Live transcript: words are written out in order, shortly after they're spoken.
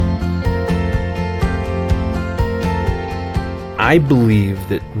I believe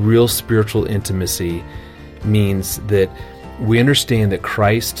that real spiritual intimacy means that we understand that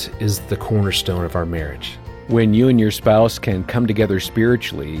Christ is the cornerstone of our marriage. When you and your spouse can come together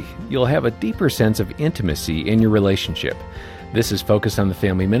spiritually, you'll have a deeper sense of intimacy in your relationship. This is Focus on the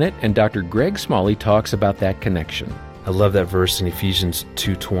Family Minute, and Dr. Greg Smalley talks about that connection. I love that verse in Ephesians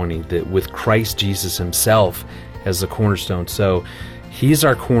 2:20, that with Christ Jesus himself as the cornerstone. So he's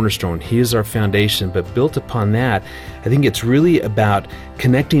our cornerstone, he is our foundation, but built upon that, I think it's really about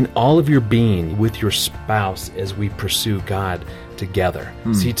connecting all of your being with your spouse as we pursue God together.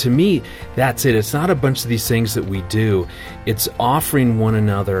 See, to me, that's it. It's not a bunch of these things that we do. It's offering one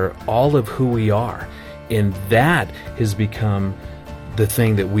another all of who we are. And that has become the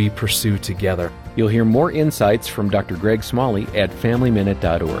thing that we pursue together. You'll hear more insights from Dr. Greg Smalley at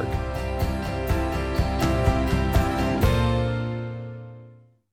FamilyMinute.org.